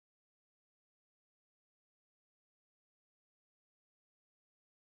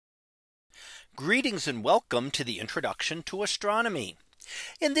Greetings and welcome to the introduction to astronomy.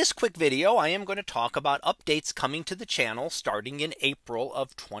 In this quick video, I am going to talk about updates coming to the channel starting in April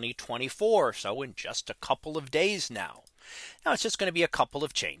of 2024. So in just a couple of days now. Now it's just going to be a couple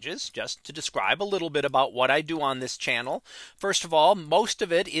of changes just to describe a little bit about what I do on this channel. First of all, most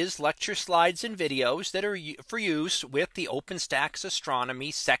of it is lecture slides and videos that are for use with the OpenStax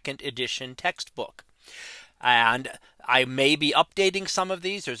Astronomy 2nd edition textbook. And I may be updating some of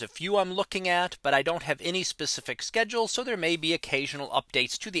these. There's a few I'm looking at, but I don't have any specific schedule. So there may be occasional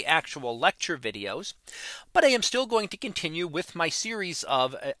updates to the actual lecture videos. But I am still going to continue with my series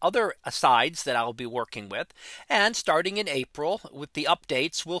of other asides that I'll be working with. And starting in April with the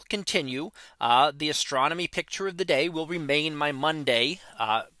updates will continue. The astronomy picture of the day will remain my Monday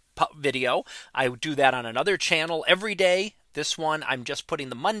video. I do that on another channel every day. This one I'm just putting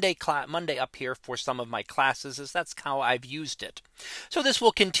the Monday up here for some of my classes, as that's how I've used it. So this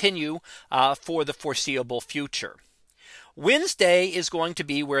will continue for the foreseeable future. Wednesday is going to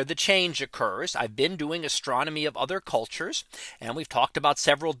be where the change occurs. I've been doing astronomy of other cultures, and we've talked about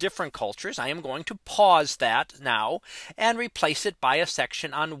several different cultures. I am going to pause that now and replace it by a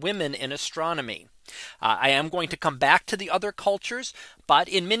section on women in astronomy. I am going to come back to the other cultures, but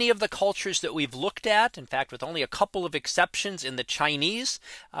in many of the cultures that we've looked at, in fact, with only a couple of exceptions in the Chinese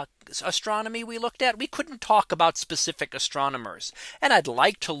astronomy we looked at, we couldn't talk about specific astronomers. And I'd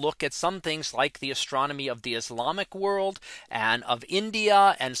like to look at some things like the astronomy of the Islamic world and of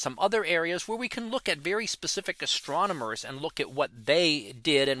India and some other areas where we can look at very specific astronomers and look at what they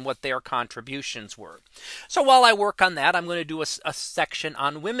did and what their contributions were. So while I work on that, I'm going to do a section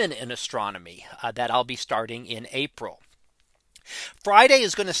on women in astronomy that I'll be starting in April. Friday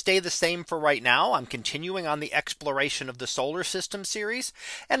is going to stay the same for right now. I'm continuing on the exploration of the solar system series,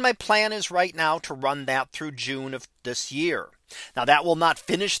 and my plan is right now to run that through June of this year. Now that will not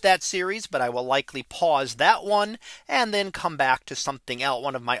finish that series, but I will likely pause that one and then come back to something else.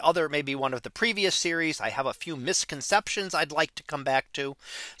 Maybe one of the previous series. I have a few misconceptions I'd like to come back to.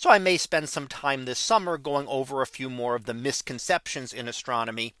 So I may spend some time this summer going over a few more of the misconceptions in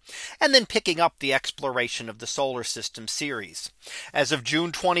astronomy and then picking up the exploration of the solar system series. As of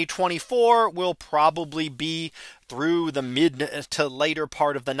June 2024 will probably be through the mid to later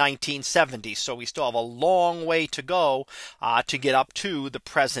part of the 1970s. So we still have a long way to go to get up to the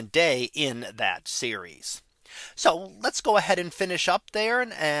present day in that series. So let's go ahead and finish up there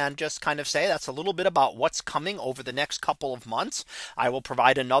and just kind of say that's a little bit about what's coming over the next couple of months. I will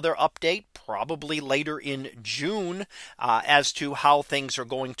provide another update probably later in June as to how things are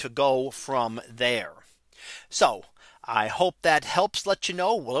going to go from there. So I hope that helps let you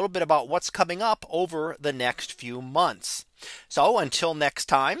know a little bit about what's coming up over the next few months. So until next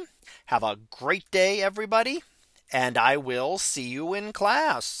time, have a great day, everybody, and I will see you in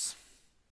class.